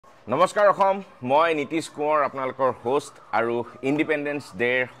নমস্কাৰ অসম মই নীতিশ কোঁৱৰ আপোনালোকৰ হোষ্ট আৰু ইণ্ডিপেণ্ডেন্স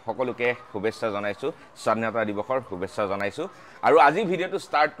ডেৰ সকলোকে শুভেচ্ছা জনাইছো স্বাধীনতা দিৱসৰ শুভেচ্ছা জনাইছো আৰু আজি ভিডিঅ'টো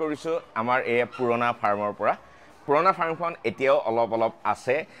ষ্টাৰ্ট কৰিছো আমাৰ এই পুৰণা ফাৰ্মৰ পৰা পুৰণা ফাৰ্মখন এতিয়াও অলপ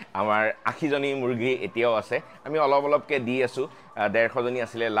আছে আমাৰ 80 জনী মুৰ্গী এতিয়াও আছে আমি অলপকে দি আছো 150 জনী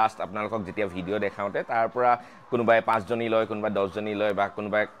আছিল লাষ্ট আপোনালোকক যেতিয়া ভিডিঅ' দেখাওতে তাৰ পৰা কোনোবাই 5 জনী লয় কোনোবাই 10 জনী লয় বা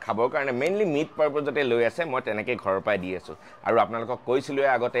কোনোবাই খাবৰ কাৰণে মেইনলি মিট পাৰপজতে লৈ আছে মই তেনেকৈ ঘৰৰ পৰাই দি আছো আৰু আপোনালোকক কৈছিলো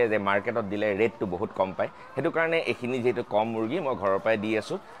আগতে যে মাৰ্কেটত দিলে ৰেটটো বহুত কম পায় হেতু কাৰণে এখিনি যেটো কম মুৰ্গী মই ঘৰৰ পৰাই দি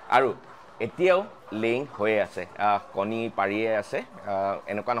আছো আৰু এতিয়াও লেইং হৈ আছে কণী পাৰিয়ে আছে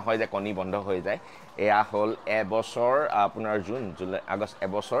এনেকুৱা নহয় যে কণী বন্ধ হৈ যায় এয়া হল এবছৰ আপোনাৰ জুন জুলাই আগষ্ট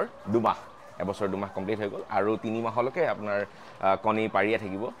এবছৰ দুমাহ কমপ্লিট হৈ গ'ল আৰু 3 মাহলৈকে আপোনাৰ কণী পাৰিয়ে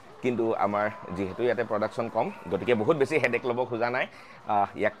থাকিব কিন্তু আমাৰ যেহেতু ইয়াতে প্ৰডাকশন কম গতিকে বহুত বেছি হেডেক লব খোজা নাই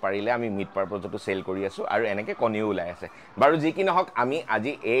ইয়াক পাৰিলে আমি মিট পাৰপজটো সেল কৰি আছো আৰু এনেকৈ কণীও ওলাই আছে বাৰু যি কি নহওক আমি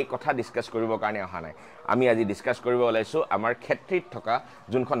আজি এই কথা ডিসকাস কৰিবৰ কাৰণে অহা নাই আমি আজি ডিসকাস কৰিব ওলাইছো আমাৰ ক্ষেত্ৰত থকা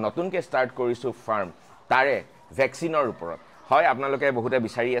যোনখন নতুনকৈ ষ্টাৰ্ট কৰিছো ফাৰ্ম তাৰে ভ্যাকচিনৰ ওপৰত হয় আপোনালোকে বহুতে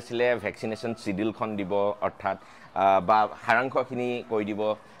বিচাৰি আছিল ভ্যাকচিনেশন শিডিউলখন দিব অৰ্থাৎ বা হাৰাংখখিনি কৈ দিব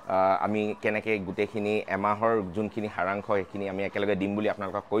আমি কেনেকৈ গুটেখিনি এমাহৰ যোনখিনি হাৰাংখ এখিনি আমি একেলগে দিম বুলি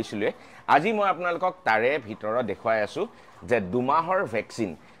আপোনালোকক কৈছিলো আজি মই আপোনালোকক তাৰে ভিতৰত দেখুৱাই আছো যে দুমাহৰ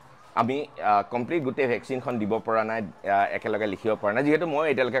ভ্যাকচিন আমি কমপ্লিট গুটে ভ্যাকচিনখন দিব পৰা নাই একেলগে লিখিব পৰা নাই যেহেতু মই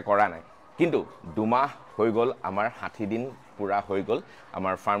এতিয়ালৈকে কৰা নাই কিন্তু দুমাহ হৈ গ'ল আমাৰ 60 দিন পুৰা হৈ গ'ল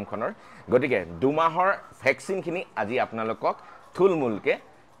আমাৰ ফাৰ্মখনৰ গতিকে দুমাহৰ ভ্যাকচিনখিনি আজি আপোনালোকক থুলমুলকে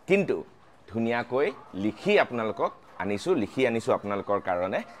কিন্তু ধুনিয়াকৈ লিখি আপোনালোকক লিখি আনিছো আপোনালোকৰ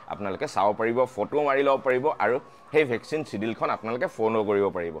কাৰণে আপোনালোকে চাব পাৰিব ফটো মাৰি লব পাৰিব আৰু সেই ভ্যাকচিন শিডিউলখন আপোনালোকে ফোনো কৰিব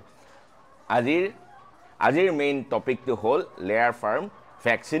পাৰিব আজিৰ মেইন টপিকটো হল লেয়াৰ ফাৰ্ম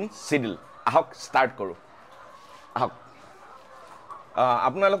ভ্যাকচিন শিডিউল আহক ষ্টাৰ্ট কৰো আহক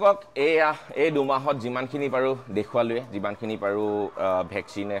আপোনালোকক এই দুমাহত যিমানখিনি পাৰো দেখুৱালুৱে যিমানখিনি পাৰো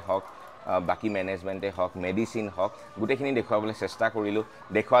ভ্যাকচিনে হক বাকি ম্যানেজমেন্টে হক মেডিসিন হক গুটেখিনি দেখুৱাবলৈ চেষ্টা কৰিলো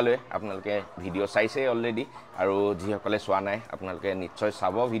দেখুৱালুৱে আপোনালোকে ভিডিঅ' চাইছে অলৰেডি আৰু যিসকলে চোৱা নাই আপোনালোকে নিশ্চয়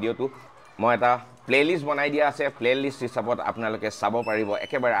চাব ভিডিঅ'টো মই এটা প্লেলিষ্ট বনাই দিয়া আছে প্লেলিষ্ট হিচাপত আপোনালোকে চাব পাৰিব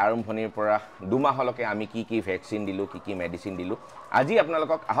একেবাৰে আৰম্ভণিৰ পৰা দুমাহলৈকে আমি কি ভ্যাকচিন দিলো কি মেডিসিন দিলো আজি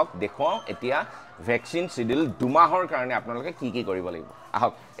আপোনালোকক আহক দেখুৱাও এতিয়া ভ্যাকচিন শিডিউল দুমাহৰ কাৰণে আপোনালোকে কি কৰিব লাগিব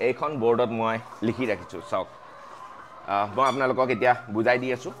আহক এইখন বৰ্ডত মই লিখি ৰাখিছো চাওক মই আপোনালোকক এতিয়া বুজাই দি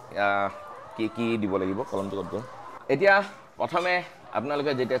আছো কি দিব লাগিব কলমটো কত গ'ল এতিয়া প্ৰথমে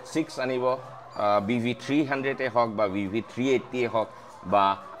আপোনালোকে যেতিয়া 6 আনিব BV300 এ হক বা BV380 এ হক বা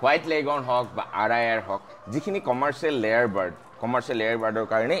হোয়াইট লেগন হক বা RIR হক যিখিনি কমাৰ্শিয়েল লেয়াৰ বাৰ্ডৰ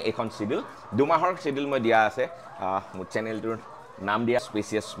কাৰণে এখন শিডিউল দুমাহৰ শিডিউল মই দিয়া আছে মোৰ চেনেলটোৰ নাম দিয়া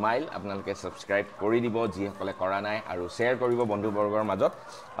স্পেচিয়াছ স্মাইল আপোনালোকে সাবস্ক্ৰাইব কৰি দিব যিসকলে কৰা নাই আৰু শেয়াৰ কৰিব বন্ধুবৰ্গৰ মাজত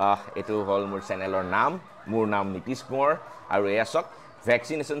এটো হল মোৰ চেনেলৰ নাম মোৰ নাম নীতিশ কোঁৱৰ আৰু এয়াসক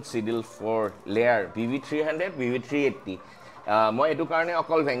ভ্যাকচিনেশন schedule for layer BV300 BV380 মই এটো কাৰণে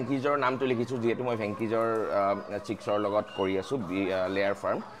অকল ভেংকিজৰ নামটো লিখিছো যেহেতু মই ভেংকিজৰ চিক্সৰ লগত কৰি আছো লেয়াৰ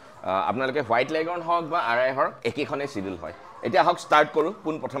ফাৰ্ম আপোনালোকে হোয়াইট লেগন হক বা RIR হক একেখনে শিডিউল হয় এতিয়া হক ষ্টাৰ্ট কৰো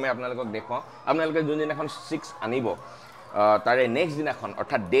পুন প্ৰথমে আপোনালোকক দেখুৱাও আপোনালোকে যোন দিনাখন 6 আনিব তাৰে নেক্সট দিনাখন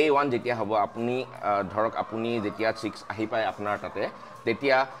অৰ্থাৎ ডে 1 যেতিয়া হ'ব আপুনি ধৰক আপুনি যেতিয়া 6 আহি পায় আপোনাৰ তাতে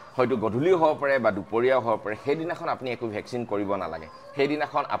তেতিয়া হয়তো গধুলিও হ'ব পাৰে বা দুপৰীয়াও হ'ব পাৰে সেই দিনাখন আপুনি একো ভ্যাকচিন কৰিব নালাগে সেই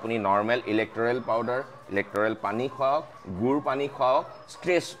দিনাখন আপুনি নৰমাল ইলেক্ট্ৰল পাউডাৰ ইলেক্ট্ৰল পানী খাওক গুড় পানী খাওক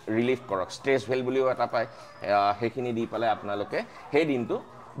ষ্ট্ৰেছ ৰিলিফ কৰক ষ্ট্ৰেছ ভেল বুলিও এটা পায় সেইখিনি দি পালে আপোনালোকে সেই দিনটো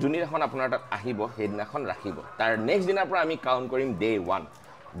যোনদিনাখন আপোনাৰ তাত আহিব সেই দিনাখন ৰাখিব তাৰ নেক্সট দিনাৰ পৰা আমি কাউন্ট কৰিম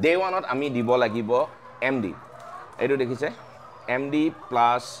ডে 1ত আমি দিব লাগিব MD এইটো দেখিছে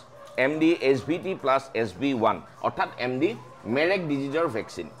MD SVT plus SB1 অৰ্থাৎ MD মেৰেক ডিজিজৰ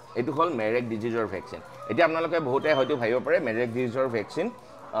ভ্যাকচিন এটো হল মেৰেক ডিজিজৰ ভ্যাকচিন এতিয়া আপোনালোকে বহুতে হয়তো ভাবিব পাৰে মেৰেক ডিজিজৰ ভ্যাকচিন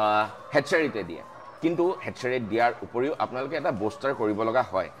হেডচাৰিতে দিয়ে কিন্তু হেডচাৰিত দিয়াৰ উপৰিও আপোনালোকে এটা বুষ্টাৰ কৰিব লগা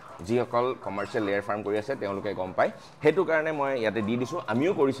হয় যিসকল কমাৰ্শিয়েল লেয়াৰ ফাৰ্ম কৰি আছে তেওঁলোকে গম পায় হেতু কাৰণে মই ইয়াতে দি দিছো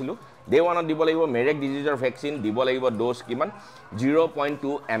আমিও কৰিছিলো ডে 1ত দিব লাগিব মেৰেক ডিজিজৰ ভ্যাকচিন দিব লাগিব ডোজ কিমান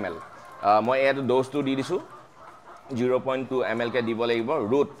 0.2 ml মই ইয়াতে ডোজটো দি দিছো 0.2 ml কে দিব লাগিব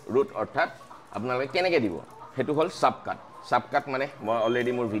ৰুট অৰ্থাৎ আপোনালোকে কেনেকৈ দিব হেতু হল সাবকাট মানে মই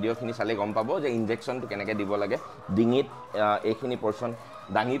অলৰেডি মোৰ ভিডিঅ'খিনি চালে গম পাব যে ইনজেকশনটো কেনেকৈ দিব লাগে ডিঙিত এইখিনি পৰ্চন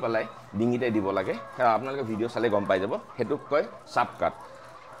দাঙি পেলাই ডিঙিতে দিব লাগে আপোনালোকে ভিডিঅ' চালে গম পাই যাব হেতুক কয় সাবকাট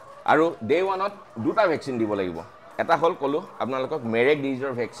আৰু ডে 1ত দুটা ভ্যাকচিন দিব লাগিব এটা হল কলো আপোনালোকক মেৰেক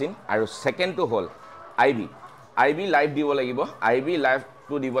ডিজিজৰ ভ্যাকচিন আৰু সেকেন্ডটো হল IV লাইভ দিব লাগিব IV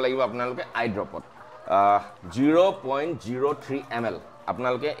লাইভটো দিব লাগিব আপোনালোকে আই ড্ৰপত 0.03 ml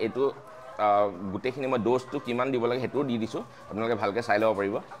আপোনালোকে এটো গোটেইখিনি মই ড'জটো কিমান দিব লাগে সেইটো দি দিছোঁ আপোনালোকে ভালকৈ চাই ল'ব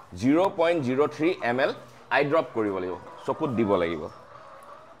পাৰিব 0.03 ml আই ড্ৰপ কৰিব লাগিব চকুত দিব লাগিব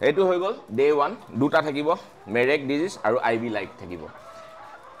এইটো হৈ গ'ল ডে 1 দুটা থাকিব মেৰেক ডিজিজ আৰু আইভি লাইট থাকিব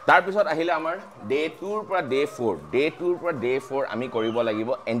তাৰপিছত আহিলে আমাৰ ডে 2 ৰ পৰা ডে 4 ডে 2 ৰ পৰা ডে 4 আমি কৰিব লাগিব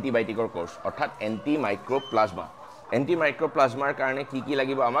এণ্টিবায়'টিকৰ কোৰ্ছ অৰ্থাৎ এণ্টি মাইক্ৰ'প্লাজমাৰ কাৰণে কি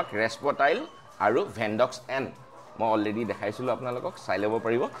লাগিব আমাক ৰেস্পটাইল আৰু ভেণ্ডক্স এন মই অলৰেডি দেখাইছিলোঁ আপোনালোকক চাই ল'ব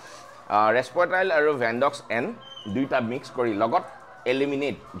পাৰিব ৰেস্পটাইল আৰু ভেণ্ডক্স এন দুইটা মিক্স কৰি লগত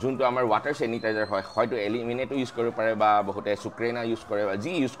এলিমিনেট যোনটো আমাৰ ৱাটাৰ চেনিটাইজাৰ হয় হয়তো এলিমিনেটো ইউজ কৰিব পাৰে বা বহুতে সুক্ৰেনা ইউজ কৰে বা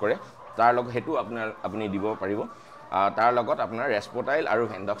যি ইউজ কৰে তাৰ লগত সেইটো আপুনি দিব পাৰিব তাৰ লগত আপোনাৰ ৰেস্পটাইল আৰু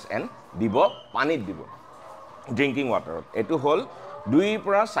ভেণ্ডক্স এন দিব পানীত দিব ড্ৰিংকিং ৱাটাৰত এইটো হ'ল 2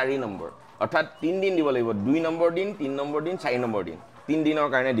 পৰা 4 নম্বৰ অৰ্থাৎ 3 দিন দিব লাগিব 2 নম্বৰ দিন 3 নম্বৰ দিন 4 নম্বৰ দিন 3 দিনৰ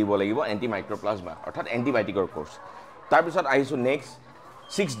কাৰণে দিব লাগিব এণ্টি মাইক্ৰ'প্লাজমা অৰ্থাৎ এণ্টিবায়'টিকৰ কোৰ্ছ তাৰপিছত আহিছোঁ নেক্সট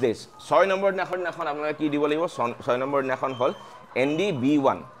 6 ডেজ 6 নম্বৰ দিনাখন আপোনালোকে কি দিব লাগিব 6 নম্বৰ দিনাখন হ'ল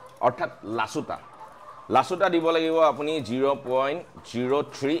NDB1 অৰ্থাৎ লাচুটা দিব লাগিব আপুনি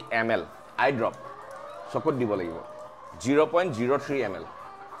 0.03 ml আই ড্ৰপ চকুত দিব লাগিব 0.03 ml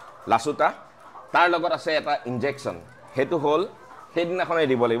লাচুটা তাৰ লগত আছে এটা ইনজেকশ্যন সেইটো হ'ল সেইদিনাখনে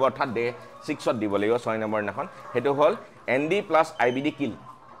দিব লাগিব অৰ্থাৎ ডে 6ত দিব লাগিব 6 নম্বৰ দিনাখন সেইটো হ'ল ND প্লাছ IBD কিল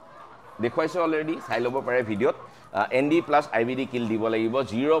দেখুৱাইছোঁ অলৰেডি চাই ল'ব পাৰে ভিডিঅ'ত ND প্লাছ IBD কিল দিব লাগিব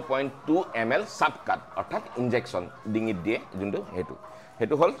 0.2 ml সাবকাট অৰ্থাৎ ইনজেকশ্যন ডিঙিত দিয়ে যোনটো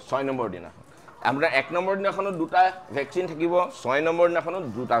সেইটো হ'ল 6 নম্বৰ দিনাখন আপোনাৰ 1 নম্বৰ দিনাখনো দুটা ভেকচিন থাকিব 6 নম্বৰ দিনাখনো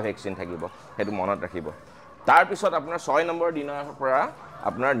দুটা ভেকচিন থাকিব সেইটো মনত ৰাখিব তাৰপিছত আপোনাৰ 6 নম্বৰ দিনৰ পৰা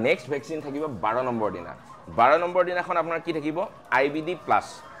আপোনাৰ নেক্সট ভেকচিন থাকিব 12 নম্বৰ দিনা 12 নম্বৰ দিনাখন আপোনাৰ কি থাকিব IBD প্লাছ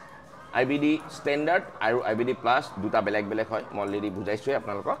IBD ষ্টেণ্ডাৰ্ড আৰু IBD প্লাছ দুটা বেলেগ হয় মই অলৰেডি বুজাইছোৱে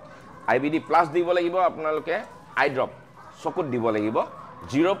আপোনালোকক IBD প্লাছ দিব লাগিব আপোনালোকে আই ড্ৰপ চকুত দিব লাগিব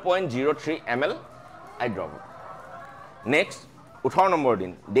 0.03 ml eye drop next 18 number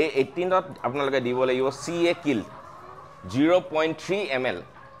দিন ডে 18ত আপোনালোকে দিব লাগিব CA কিল 0.3 ml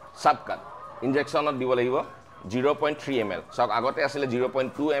সাবকাট ইনজেকশ্যনত দিব লাগিব 0.3 ml সব আগতে আছিল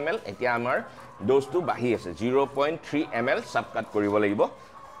 0.2 ml এতিয়া আমাৰ ড'জটো বাঢ়ি আছে 0.3 ml সাবকাট কৰিব লাগিব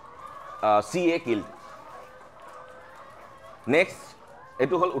CA কিল নেক্সট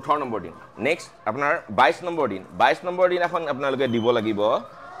এটো হল 18 নম্বৰ দিন নেক্সট আপোনাৰ 22 নম্বৰ দিনাখন আপোনালোকে দিব লাগিব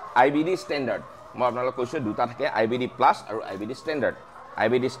IBD ষ্টেণ্ডাৰ্ড মই আপোনালোকক কৈছো দুটা থাকে IBD প্লাছ আৰু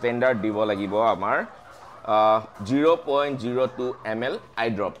IBD ষ্টেণ্ডাৰ্ড দিব লাগিব আমাৰ 0.02 ml আই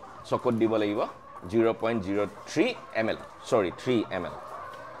ড্ৰপ চকুত দিব লাগিব 0.03 ml 3 ml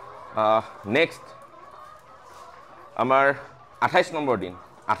নেক্সট আমাৰ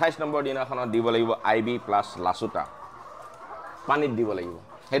 28 নম্বৰ দিনাখনত দিব লাগিব IB প্লাছ লাচুটা পানীত দিব লাগিব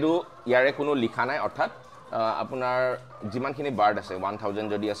হেতু ইয়াৰে কোনো লিখা নাই অৰ্থাৎ আপোনাৰ যিমানখিনি বাৰ্ড আছে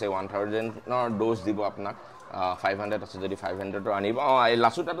 1000 যদি আছে 1000 নৰ ড'জ দিব আপোনাক 500 আছে যদি 500 ৰ আনিব এই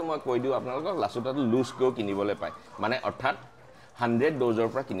লাচুটাটো মই কৈ দিও আপোনালোকক লাচুটাটো লুজ কেও কিনিবলৈ পায় মানে অৰ্থাৎ 100 ড'জৰ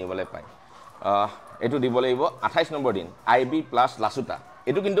পৰা কিনিবলৈ পায় এটো দিব লাগিব 28 নম্বৰ দিন IB প্লাছ লাচুটা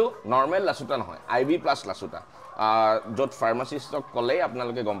এটো কিন্তু নৰমাল লাচুটা নহয় IB প্লাছ লাচুটা যত ফাৰ্মাসিষ্টক কলে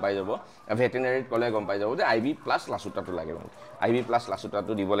আপোনালোকে গম পাই যাব ভেটেৰিনাৰীত কলে গম পাই যাব যে IB প্লাছ লাচুটাটো লাগে IB প্লাছ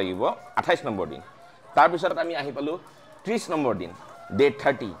লাচুটাটো দিব লাগিব 28 নম্বৰ দিন তাৰ পিছত আমি আহি পালো 30 নম্বৰ দিন ডে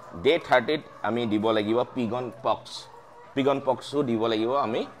 30ত আমি দিব লাগিব পিগন পক্সও দিব লাগিব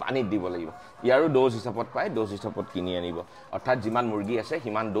আমি পানীত দিব লাগিব ইয়াৰো ড'জ হিচাপত পায় ড'জ হিচাপত কিনি আনিব অৰ্থাৎ যিমান মুৰ্গী আছে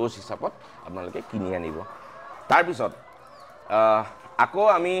সিমান ড'জ হিচাপত আপোনালোকে কিনি আনিব তাৰ পিছত আকৌ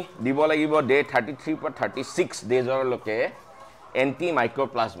আমি দিব লাগিব ডে 33 পৰা 36 ডেজৰ লকে এন্টি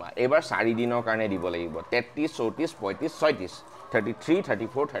মাইক্ৰ'প্লাজমা এবাৰ 4 দিনৰ কাৰণে দিব লাগিব 33 34 35 36 33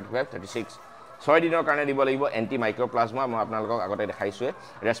 34 35 36 6 দিনৰ কাৰণে দিব লাগিব এন্টি মাইক্ৰ'প্লাজমা মই আপোনালোকক আগতে দেখাইছোৱে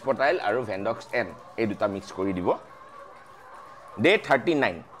ৰেস্পটাইল আৰু ভেণ্ডক্স এন এই দুটা মিক্স কৰি দিব ডে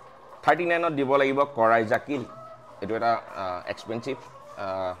 39ত দিব লাগিব কৰাইজাকিল এটো এটা এক্সপেন্সিভ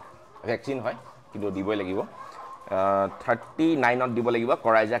ভ্যাকচিন হয় কিন্তু দিবই লাগিব 39ত দিব লাগিব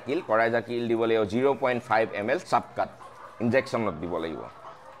কৰাইজাকিল দিব লাগিব 0.5 ml সাবকাট ইনজেকশ্যনত দিব লাগিব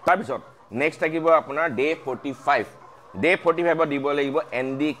তাৰ পিছত নেক্সট থাকিব আপোনাৰ ডে 45ত দিব লাগিব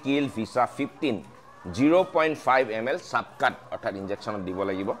ND কিল ভিসা 15 0.5 ml সাবকাট অৰ্থাৎ ইনজেকশ্যনত দিব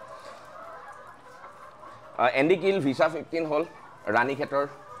লাগিব ND কিল ভিসা 15 হল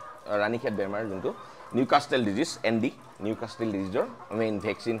ৰাণীখেত বেমাৰ যোনটো নিউকাষ্টেল ডিজিজ ND নিউকাষ্টেল ডিজিজৰ মেইন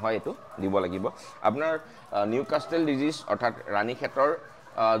ভ্যাকচিন হয় এটো দিব লাগিব আপোনাৰ নিউকাষ্টেল ডিজিজ অৰ্থাৎ ৰাণীখেতৰ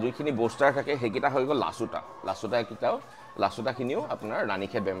যিখিনি বুষ্টাৰ থাকে হেকিটা হৈ গল লাচুটাখিনিও আপোনাৰ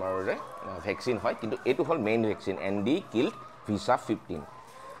ৰাণীখেত বেমাৰৰে ভ্যাকচিন হয় কিন্তু এটো হল মেইন ভ্যাকচিন ND কিল ভিসা 15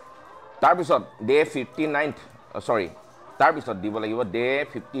 তাৰ পিছত ডে 59 তাৰ পিছত দিব লাগিব ডে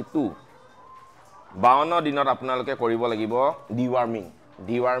 52 52 দিনত আপোনালোকে কৰিব লাগিব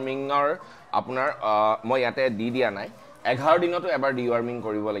ডিৱাৰ্মিঙৰ আপোনাৰ মই ইয়াতে দি দিয়া নাই 11 দিনতো এবাৰ ডিৱাৰ্মিং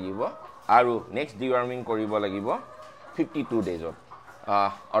কৰিব লাগিব আৰু নেক্সট ডিৱাৰ্মিং কৰিব লাগিব 52 ডেজত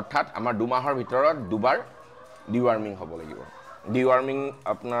অৰ্থাৎ আমাৰ 2 মাহৰ ভিতৰত দুবাৰ ডিৱাৰ্মিং হ'ব লাগিব ডিৱাৰ্মিং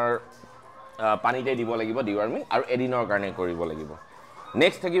আপোনাৰ পানীতে দিব লাগিব ডিৱাৰ্মিং আৰু এদিনৰ কাৰণে কৰিব লাগিব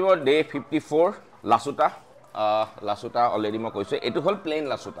নেক্সট থাকিব ডে 54 লাচুটা অলৰেডি মই কৈছোঁ এইটো হ'ল প্লেন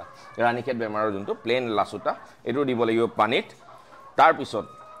লাচুটা ৰাণীক্ষেত বেমাৰৰ যোনটো প্লেন লাচুটা এইটো দিব লাগিব পানীত তাৰপিছত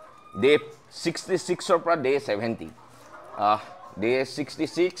ডে 66 পৰা ডে 70 ডে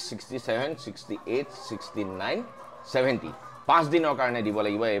 66 67 68 69 70 5 দিনৰ কাৰণে দিব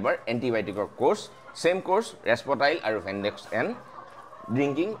লাগিব এবাৰ এণ্টিবায়'টিকৰ কোৰ্স সেম কোৰ্স ৰেস্পটাইল আৰু ভেন্ডেক্স এন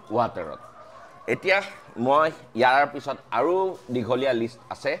ড্ৰিংকিং ৱাটাৰত এতিয়া মই ইয়াৰ পিছত আৰু দীঘলীয়া লিষ্ট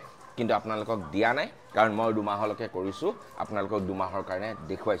আছে কিন্তু আপোনালোকক দিয়া নাই কাৰণ মই 2 মাহলৈকে কৰিছো আপোনালোকক 2 মাহৰ কাৰণে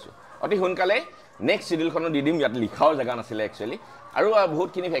দেখুৱাইছো অতি সোনকালে নেক্সট শিডিউলখনো দি দিম ইয়াত লিখাও জাগা নাছিলে একচুয়ালি আৰু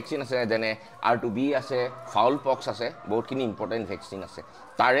বহুতখিনি ভ্যাকচিন আছে যেনে R2B আছে ফাউল পক্স আছে বহুতখিনি ইম্পৰ্টেন্ট ভ্যাকচিন আছে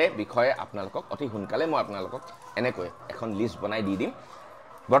তাৰে বিষয়ে আপোনালোকক অতি সোনকালে মই আপোনালোকক এনেকৈ এখন লিষ্ট বনাই দি দিম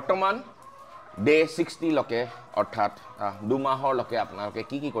বৰ্তমান ডে 60 লকে অৰ্থাৎ 2 মাহৰ লকে আপোনালোকে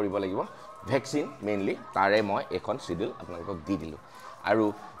কি কৰিব লাগিব ভ্যাকচিন মেইনলি তাৰে মই এখন শিডিউল আপোনালোকক দি দিলো আৰু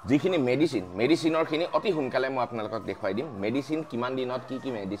যিখিনি মেডিচিনৰ খিনি অতি সোনকালে মই আপোনালোকক দেখুৱাই দিম মেডিচিন কিমান দিনত কি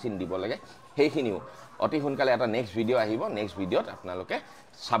মেডিচিন দিব লাগে সেইখিনিও অতি সোনকালে এটা নেক্সট ভিডিও আহিব নেক্সট ভিডিওত আপোনালোকে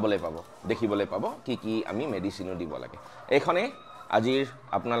চাবলৈ পাব দেখিবলৈ পাব কি আমি মেডিচিনো দিব লাগে এইখনে আজিৰ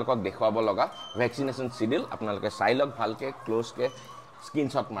আপোনালোকক দেখুৱাব লগা ভ্যাকচিনেশন শিডিউল আপোনালোকে চাই লওক ভালকে ক্লোজকে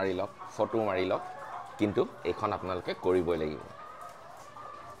স্ক্ৰিনশ্বট মাৰি লওক ফটো মাৰি লওক কিন্তু এইখন আপোনালোকে কৰিবই লাগিব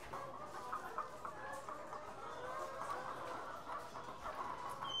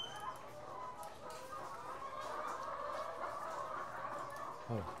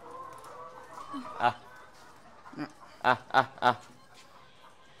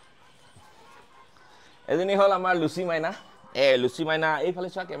এজনী হল আমাৰ লুচি মাইনা লুচি মাইনা এইফালে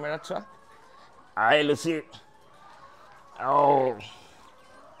চোৱা কেমেৰাত চোৱা লুচি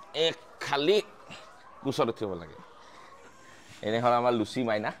খালি কুচত উঠিব লাগে এনে হল আমাৰ লুচি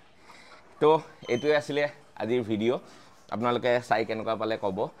মাইনা তো এইটোৱে আছিলে আজিৰ ভিডিও আপোনালোকে চাই কেনেকুৱা পালে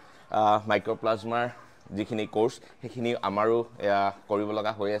ক'ব মাইক্ৰোপ্লাজমাৰ যিখিনি কোৰ্স সেইখিনি আমাৰো কৰিব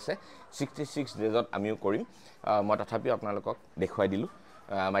লগা হৈ আছে 66 ডেজত আমিও কৰিম মই তথাপিও আপোনালোকক দেখুৱাই দিলো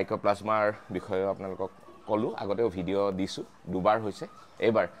মাইক্ৰোপ্লাজমাৰ বিষয়ে আপোনালোকক কলো আগতেও ভিডিও দিছো দুবাৰ হৈছে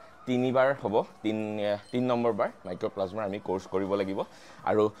এবাৰ তিনিবাৰ হ'ব 3 নম্বৰ বাৰ মাইক্ৰোপ্লাজমাৰ আমি কোৰ্স কৰিব লাগিব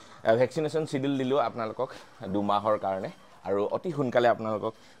আৰু ভ্যাকচিনেশন শিডিউল দিলো আপোনালোকক 2 মাহৰ কাৰণে আৰু অতি সোনকালে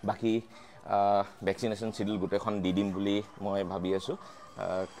আপোনালোকক বাকি ভ্যাকচিনেশন শিডিউল গুটেখন দি দিম বুলি মই ভাবি আছো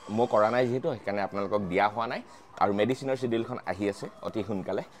মই কৰা নাই যেহেতু সেইকাৰণে আপোনালোকক দিয়া হোৱা নাই আৰু মেডিচিনৰ শিডিউলখন আহি আছে অতি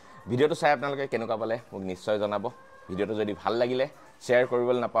সোনকালে ভিডিওটো চাই আপোনালোকে কেনেকুৱা পালে মোক নিশ্চয় জনাব ভিডিওটো যদি ভাল লাগিলে শেয়াৰ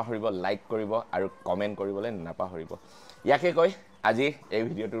কৰিবলৈ নাপাহৰিব লাইক কৰিব আৰু কমেন্ট কৰিবলৈ নাপাহৰিব ইয়াকে কৈ আজি এই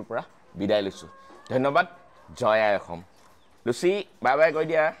ভিডিওটোৰ পৰা বিদায় লৈছো ধন্যবাদ জয় আই অসম লুচি বাই বাই কৈ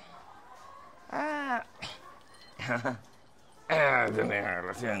দিয়া জনে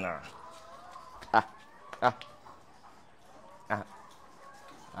লুচিনা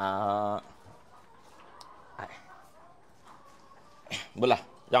बोला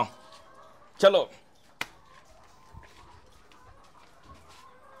जाओ चलो